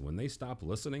 Because when they stop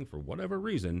listening for whatever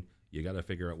reason, you got to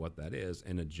figure out what that is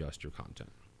and adjust your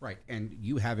content. Right. And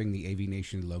you having the AV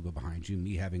Nation logo behind you,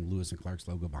 me having Lewis and Clark's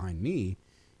logo behind me,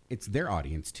 it's their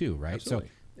audience too, right? Absolutely.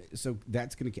 So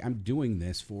that's going to, I'm doing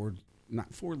this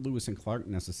not for Lewis and Clark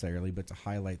necessarily, but to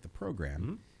highlight the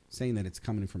program, saying that it's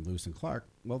coming from Lewis and Clark.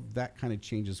 Well, that kind of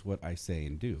changes what I say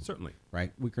and do. Certainly.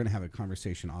 Right. We're going to have a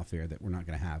conversation off air that we're not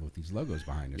going to have with these logos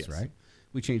behind us, right?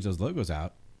 We change those logos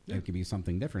out. Yeah. It could be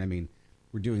something different. I mean,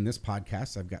 we're doing this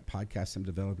podcast. I've got podcasts I'm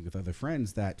developing with other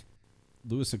friends that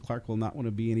Lewis and Clark will not want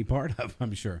to be any part of,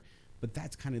 I'm sure. But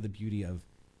that's kind of the beauty of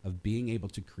being able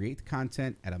to create the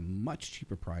content at a much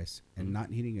cheaper price and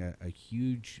not needing a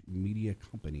huge media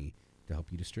company to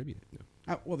help you distribute it.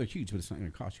 Yeah. Well, they're huge, but it's not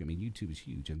going to cost you. I mean, YouTube is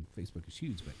huge and Facebook is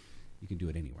huge, but you can do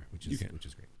it anywhere, which is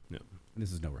great. Yeah. And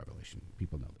this is no revelation.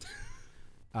 People know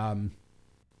that.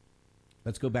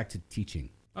 Let's go back to teaching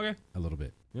Okay. a little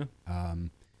bit. Yeah.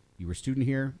 You were a student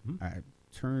here,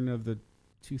 turn of the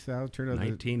 2000, turn of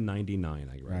 1999,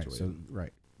 I graduated.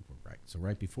 right. So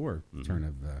right before the turn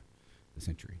of the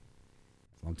century.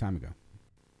 It's a long time ago.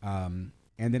 And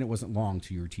then it wasn't long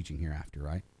till you were teaching here after,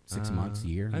 right? 6 months, a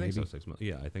year, I maybe? think so, 6 months.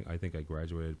 Yeah, I think I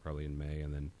graduated probably in May,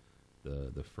 and then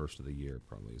the first of the year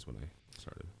probably is when I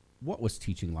started. What was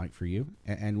teaching like for you?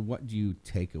 And what do you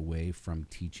take away from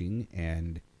teaching?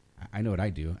 And I know what I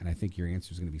do, and I think your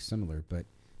answer is going to be similar, but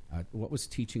what was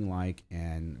teaching like,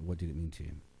 and what did it mean to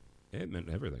you? It meant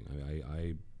everything. I mean,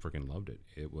 I freaking loved it.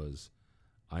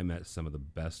 I met some of the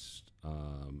best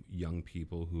young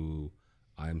people who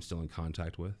I'm still in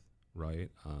contact with, right?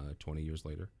 20 years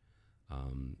later.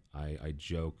 I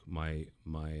joke my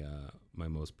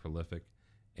most prolific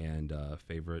and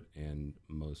favorite and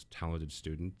most talented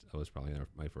student was probably in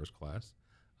my first class,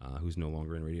 who's no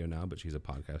longer in radio now, but she's a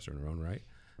podcaster in her own right.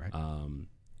 Right.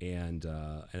 And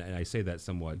I say that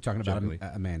somewhat You're talking jokingly.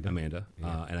 about Amanda. Amanda.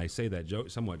 Yeah. And I say that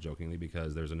somewhat jokingly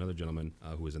because there's another gentleman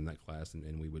who was in that class,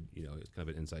 and we would, it's kind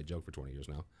of an inside joke for 20 years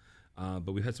now.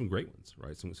 But we had some great ones,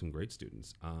 right? Some great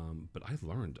students. But I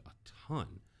learned a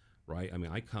ton, right? I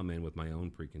mean, I come in with my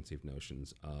own preconceived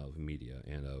notions of media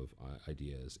and of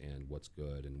ideas and what's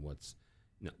good and what's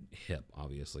not hip.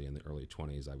 Obviously, in the early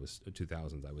 2000s, I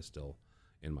was still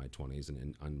in my 20s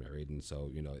and unmarried, and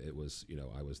so it was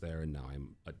I was there, and now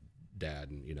I'm a dad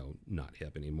and not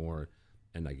hip anymore,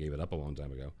 and I gave it up a long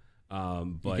time ago.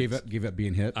 But you gave up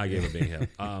being hip. I gave up being hip.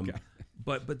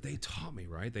 But they taught me,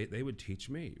 right? They would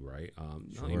teach me, right?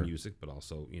 Not only music, but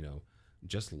also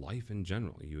just life in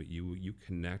general. You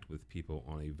connect with people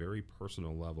on a very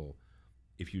personal level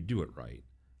if you do it right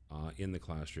in the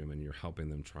classroom, and you're helping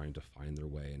them trying to find their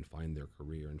way and find their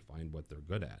career and find what they're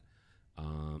good at.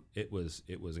 It was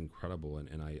incredible,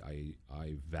 and I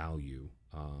value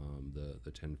the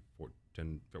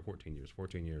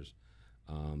 14 years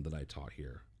that I taught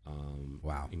here.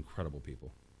 Wow. Incredible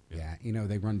people. Yeah,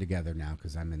 they run together now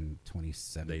because I'm in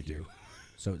 27th They year. do.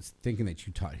 So it's thinking that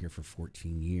you taught here for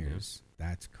 14 years.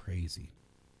 That's crazy.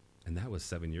 And that was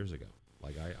 7 years ago.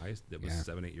 Like it was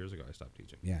 7-8 years ago I stopped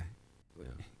teaching. Yeah. Yeah.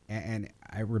 And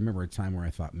I remember a time where I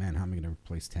thought, man, how am I going to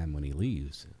replace Tim when he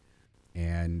leaves? Yeah.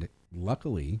 And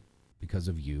luckily, because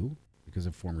of you, because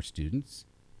of former students,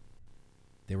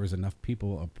 there was enough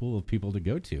people, a pool of people to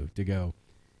go,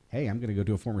 hey, I'm going to go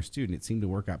to a former student. It seemed to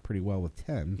work out pretty well with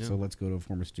Tim, so let's go to a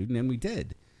former student. And we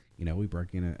did. We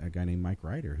brought in a guy named Mike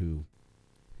Ryder who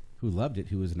loved it,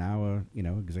 who is now a,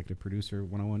 executive producer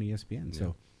 101 ESPN. Yeah.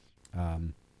 So,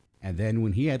 and then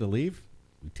when he had to leave,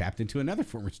 we tapped into another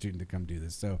former student to come do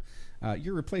this. So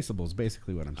you're replaceable is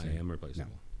basically what I'm saying. I am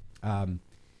replaceable. No.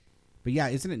 But yeah,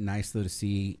 isn't it nice, though, to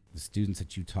see the students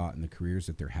that you taught and the careers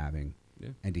that they're having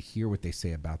and to hear what they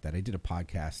say about that? I did a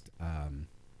podcast, I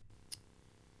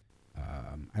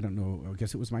don't know, I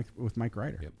guess it was with Mike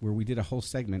Ryder, where we did a whole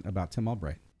segment about Tim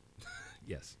Albright.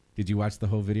 Yes. Did you watch the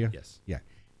whole video? Yes. Yeah.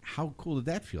 How cool did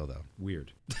that feel, though?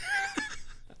 Weird.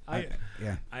 I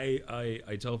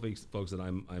tell folks that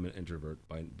I'm an introvert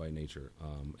by nature,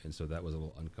 and so that was a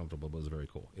little uncomfortable, but it was very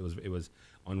cool. It was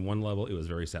on one level, it was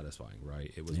very satisfying,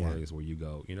 right? It was one of those where you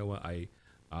go, you know what, I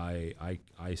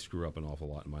screw up an awful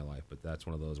lot in my life, but that's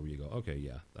one of those where you go,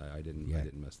 okay, I didn't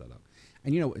mess that up.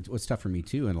 And what's tough for me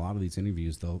too, in a lot of these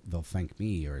interviews, they'll thank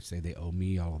me or say they owe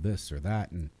me all of this or that,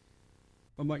 and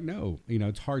I'm like, no,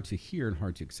 it's hard to hear and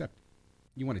hard to accept.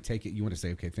 You want to take it, you want to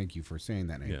say, okay, thank you for saying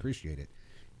that, and I appreciate it.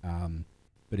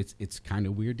 But it's kind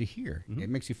of weird to hear. Mm-hmm. It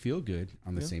makes you feel good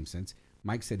on the same sense.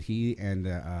 Mike said he and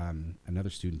another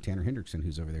student, Tanner Hendrickson,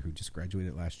 who's over there, who just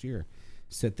graduated last year,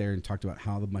 sat there and talked about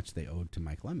how much they owed to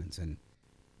Mike Lemons. And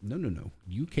no,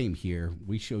 you came here,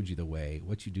 we showed you the way.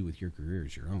 What you do with your career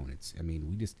is your own.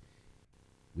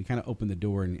 We kind of open the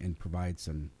door and provide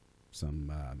some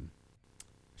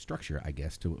structure, I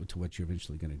guess, to what you're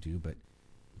eventually going to do. But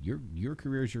your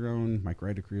career is your own. Mike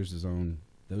Ryder career is his own.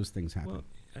 Those things happen. Well,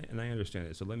 and I understand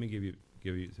it. So let me give you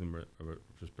some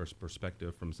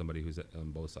perspective from somebody who's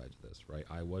on both sides of this, right?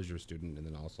 I was your student and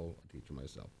then also a teacher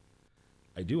myself.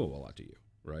 I do owe a lot to you,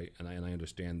 right? And I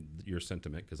understand your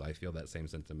sentiment because I feel that same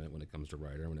sentiment when it comes to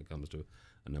Ryder, when it comes to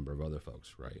a number of other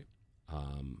folks, right?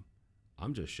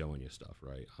 I'm just showing you stuff,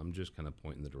 right? I'm just kind of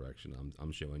pointing the direction.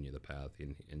 I'm showing you the path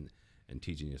and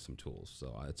teaching you some tools.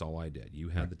 So that's all I did. You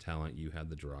had the talent, you had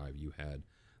the drive, you had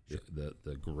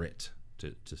the grit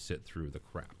to sit through the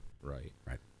crap, right?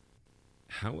 Right.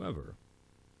 However,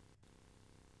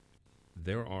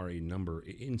 there are a number,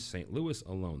 in St. Louis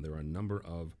alone, there are a number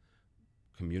of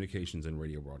communications and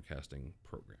radio broadcasting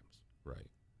programs, right?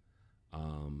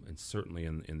 And certainly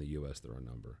in the U.S. there are a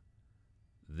number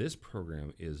This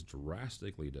program is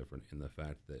drastically different in the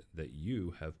fact that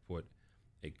you have put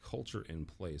a culture in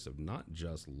place of not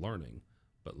just learning,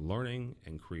 but learning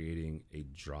and creating a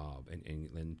job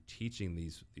and teaching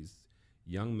these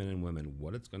young men and women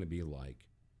what it's going to be like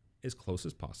as close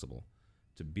as possible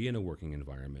to be in a working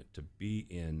environment, to be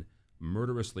in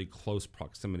murderously close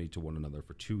proximity to one another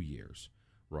for 2 years,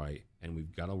 right? And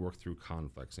we've got to work through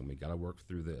conflicts, and we got to work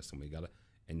through this,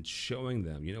 and showing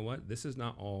them, you know what, this is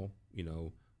not all,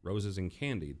 roses and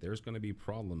candy. There's going to be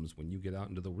problems when you get out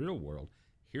into the real world.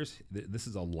 This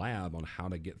is a lab on how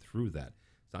to get through that.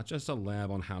 It's not just a lab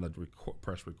on how to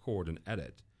press record and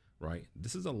edit, right?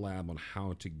 This is a lab on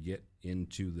how to get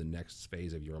into the next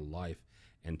phase of your life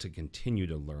and to continue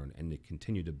to learn and to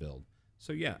continue to build.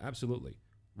 So yeah, absolutely.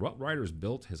 What Ryder's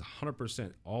built is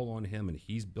 100% all on him, and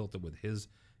he's built it with his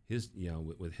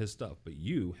with his stuff. But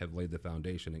you have laid the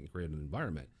foundation and created an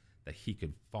environment that he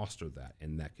could foster that,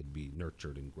 and that could be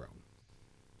nurtured and grown.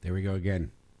 There we go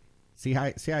again. See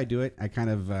how I do it? I kind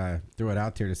of throw it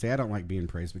out there to say I don't like being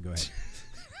praised, but go ahead.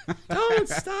 Don't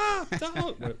stop!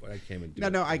 Don't. What I came and do.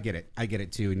 No, I get it. I get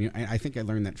it too. And I think I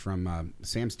learned that from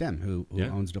Sam Stem, who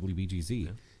owns WBGZ.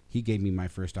 Yeah. He gave me my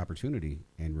first opportunity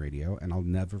in radio, and I'll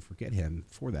never forget him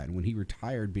for that. And when he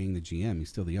retired being the GM, he's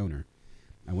still the owner.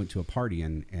 I went to a party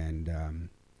and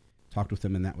talked with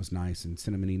him, and that was nice, and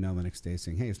sent him an email the next day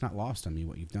saying, hey, it's not lost on me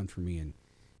what you've done for me. And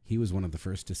he was one of the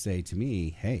first to say to me,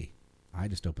 hey, I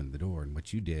just opened the door, and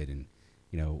what you did and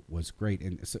was great.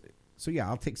 And so yeah,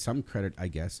 I'll take some credit, I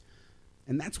guess.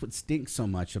 And that's what stinks so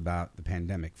much about the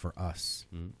pandemic for us.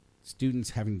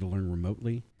 Students having to learn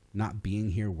remotely, not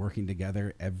being here, working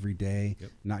together every day,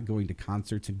 not going to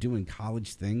concerts and doing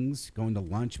college things, going to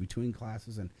lunch between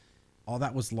classes, and all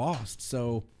that was lost.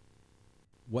 So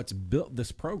what's built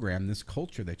this program, this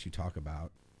culture that you talk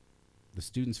about, the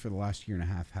students for the last year and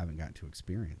a half haven't gotten to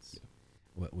experience,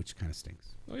 which kind of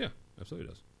stinks. Oh yeah, absolutely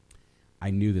does. I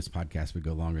knew this podcast would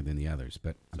go longer than the others,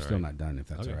 but I'm still not done, if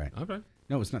that's all right. Okay.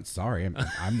 No, it's not sorry.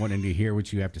 I'm wanting to hear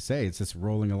what you have to say. It's just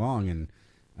rolling along,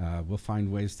 and we'll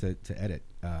find ways to edit.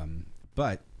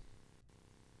 But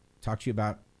talk to you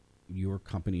about your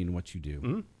company and what you do.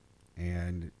 Mm-hmm.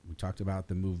 And we talked about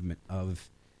the movement of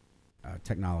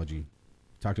technology.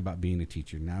 Talked about being a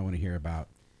teacher. Now I want to hear about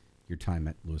your time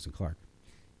at Lewis and Clark.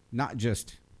 Not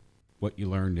just what you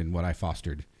learned and what I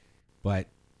fostered, but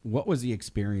what was the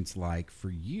experience like for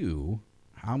you?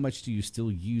 How much do you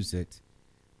still use it?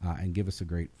 And give us a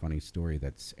great, funny story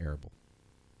that's airable.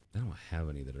 I don't have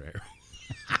any that are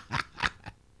airable.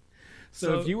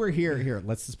 So if you were here,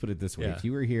 let's just put it this way. Yeah. If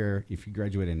you were here, if you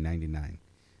graduated in 99,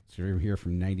 so you were here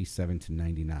from 97 to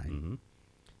 99,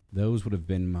 those would have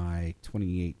been my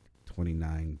 28,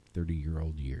 29,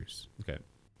 30-year-old years. Okay.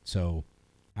 So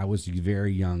I was a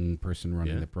very young person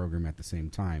running the program at the same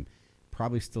time.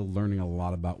 Probably still learning a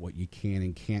lot about what you can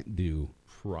and can't do.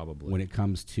 Probably. When it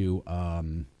comes to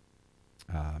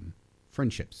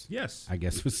friendships. Yes. I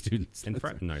guess with students. And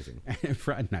fraternizing. And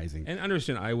fraternizing. And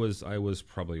understand, I was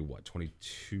probably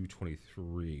 22,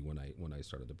 23 when I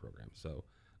started the program. So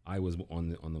I was on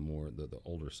the more the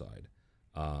older side.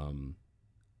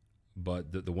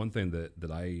 But the one thing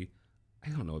that I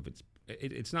don't know if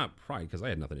it's not pride, because I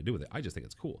had nothing to do with it. I just think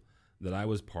it's cool that I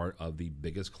was part of the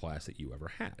biggest class that you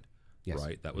ever had. Yes.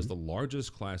 Right. That was the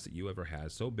largest class that you ever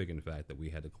had. So big, in fact, that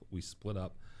we split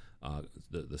up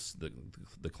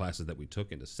the classes that we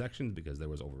took into sections, because there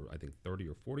was over, I think, 30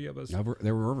 or 40 of us.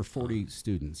 There were over 40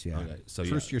 students. Yeah. Okay. So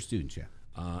first year students. Yeah.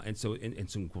 And so and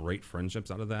some great friendships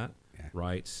out of that. Yeah.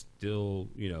 Right. Still,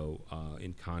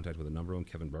 in contact with a number of them.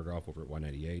 Kevin Berghoff over at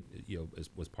Y98,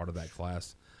 was part of that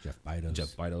class. Jeff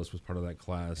Bidos was part of that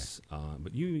class. Yeah.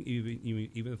 But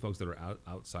even the folks that are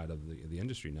outside of the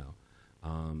industry now.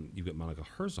 You've got Monica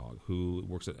Herzog, who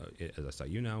works at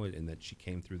SIU now, and that she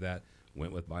came through that,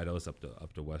 went with Bidos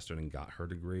up to Western and got her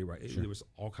degree. Right, there was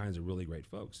all kinds of really great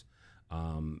folks,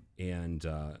 and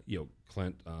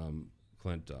Clint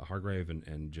Hargrave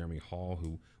and Jeremy Hall,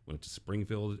 who went to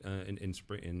Springfield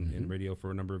in radio for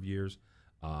a number of years.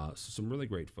 So some really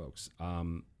great folks.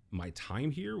 My time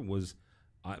here was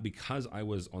because I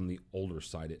was on the older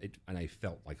side, and I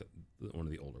felt like one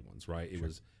of the older ones. Right, it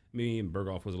was. Me and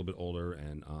Berghoff was a little bit older,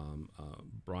 and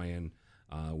Brian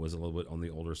was a little bit on the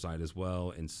older side as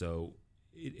well. And so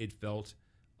it felt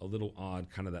a little odd,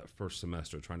 kind of that first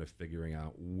semester, trying to figuring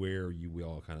out where we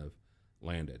all kind of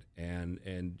landed.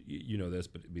 And you know this,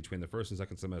 but between the first and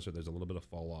second semester, there's a little bit of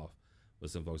fall off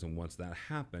with some folks. And once that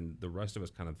happened, the rest of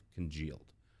us kind of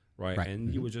congealed, right?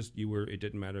 And it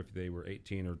didn't matter if they were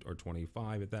 18 or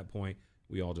 25 at that point.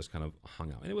 We all just kind of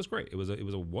hung out, and it was great. It was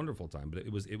a wonderful time, but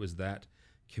it was that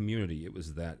community. It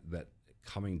was that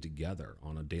coming together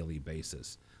on a daily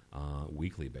basis,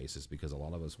 weekly basis, because a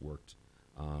lot of us worked.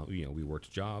 We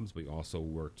worked jobs. We also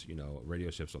worked, radio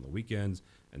shifts on the weekends,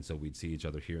 and so we'd see each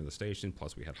other here in the station.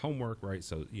 Plus, we had homework, right?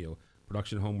 So,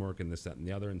 production homework and this, that, and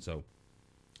the other. And so,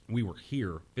 we were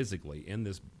here physically in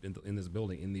this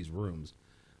building, in these rooms,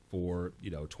 for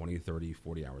 20, 30,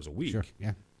 40 hours a week. Sure.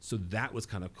 Yeah. So that was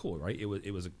kind of cool, right? It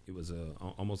was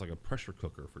almost like a pressure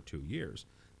cooker for 2 years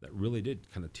that really did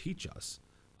kind of teach us,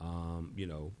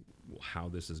 how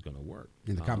this is going to work.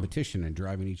 In the competition and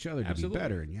driving each other to absolutely. be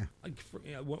better. And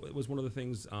it was one of the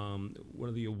things, one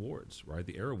of the awards, right?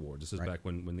 The Air Awards. This is back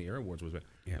when the Air Awards was back.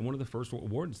 Yeah. And one of the first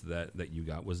awards that you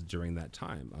got was during that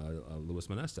time. Louis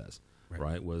Menestes,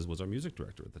 right, was our music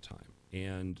director at the time.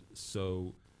 And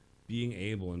so being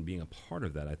able and being a part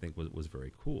of that, I think was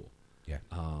very cool. Yeah.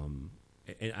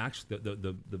 And actually,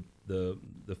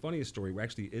 the funniest story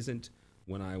actually isn't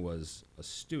when I was a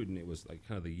student. It was like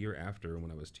kind of the year after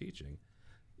when I was teaching.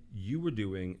 You were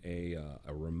doing a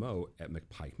remote at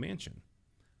McPike Mansion,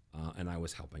 and I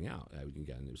was helping out. I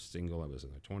was single. I was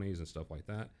in my 20s and stuff like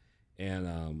that.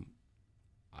 And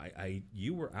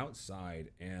you were outside,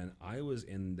 and I was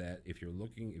in that. If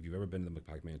you've ever been to the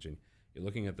McPike Mansion, you're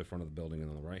looking at the front of the building, and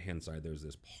on the right hand side, there's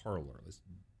this parlor, this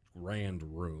grand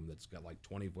room that's got like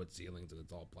 20-foot ceilings, and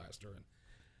it's all plaster,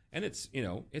 and it's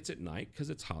it's at night because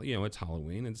it's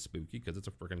Halloween, and it's spooky because it's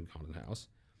a freaking haunted house.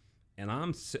 And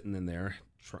I'm sitting in there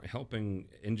helping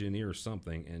engineer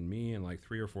something, and me and like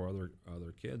 3 or 4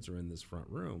 other kids are in this front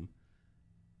room,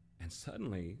 and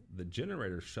suddenly the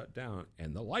generator shut down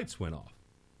and the lights went off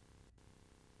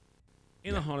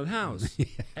in a haunted house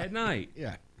at night.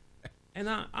 Yeah. And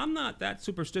I'm not that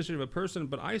superstitious of a person,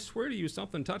 but I swear to you,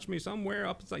 something touched me somewhere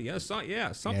up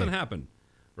inside. Something happened,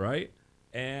 right?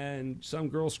 And some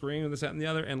girl screamed and this, that, and the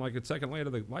other. And like a second later,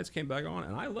 the lights came back on,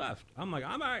 and I left. I'm like,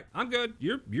 I'm all right. I'm good.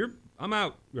 I'm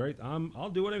out, right? I'll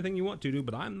do anything you want to do,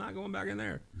 but I'm not going back in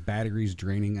there. Batteries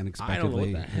draining unexpectedly. I don't know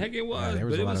what the heck it was,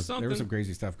 but it was something. There was some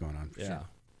crazy stuff going on. Yeah. Sure.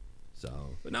 So,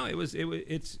 but no,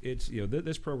 it's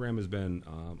this program has been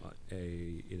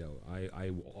I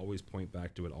will always point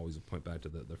back to it. Always point back to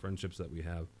the friendships that we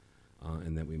have,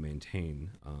 and that we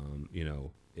maintain.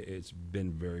 It's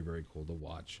been very, very cool to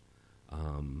watch.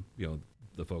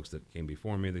 The folks that came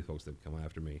before me, the folks that come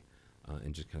after me,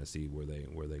 and just kind of see where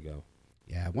they go.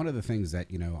 Yeah, one of the things that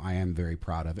I am very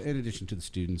proud of, in addition to the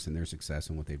students and their success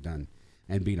and what they've done,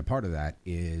 and being a part of that,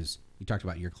 is you talked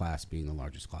about your class being the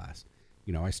largest class.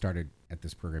 I started at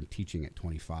this program teaching at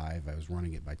 25. I was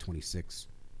running it by 26,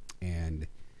 and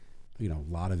a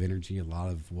lot of energy, a lot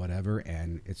of whatever,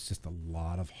 and it's just a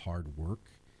lot of hard work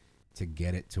to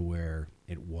get it to where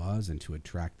it was, and to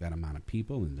attract that amount of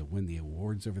people, and to win the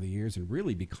awards over the years, and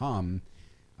really become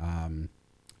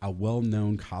a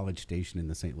well-known college station in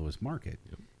the St. Louis market.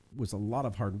 Yep. Was a lot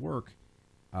of hard work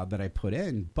that I put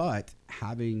in, but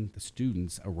having the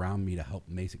students around me to help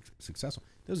make it successful.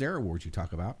 Those Air Awards you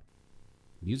talk about,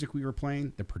 music we were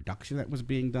playing, the production that was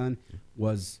being done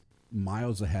was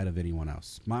miles ahead of anyone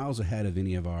else, miles ahead of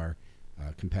any of our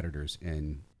competitors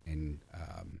in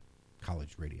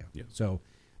college radio. Yeah. So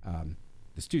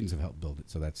the students have helped build it,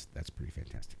 so that's pretty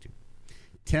fantastic too.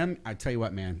 Tim, I tell you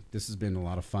what, man, this has been a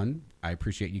lot of fun. I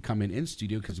appreciate you coming in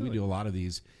studio, because we do a lot of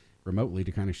these remotely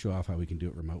to kind of show off how we can do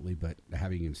it remotely, but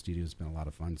having you in studio has been a lot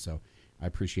of fun, so I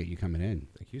appreciate you coming in.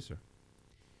 Thank you, sir.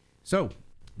 So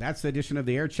that's the edition of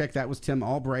the Air Check. That was Tim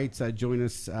Albright. Join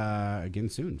us again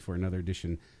soon for another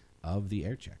edition of the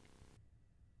Air Check.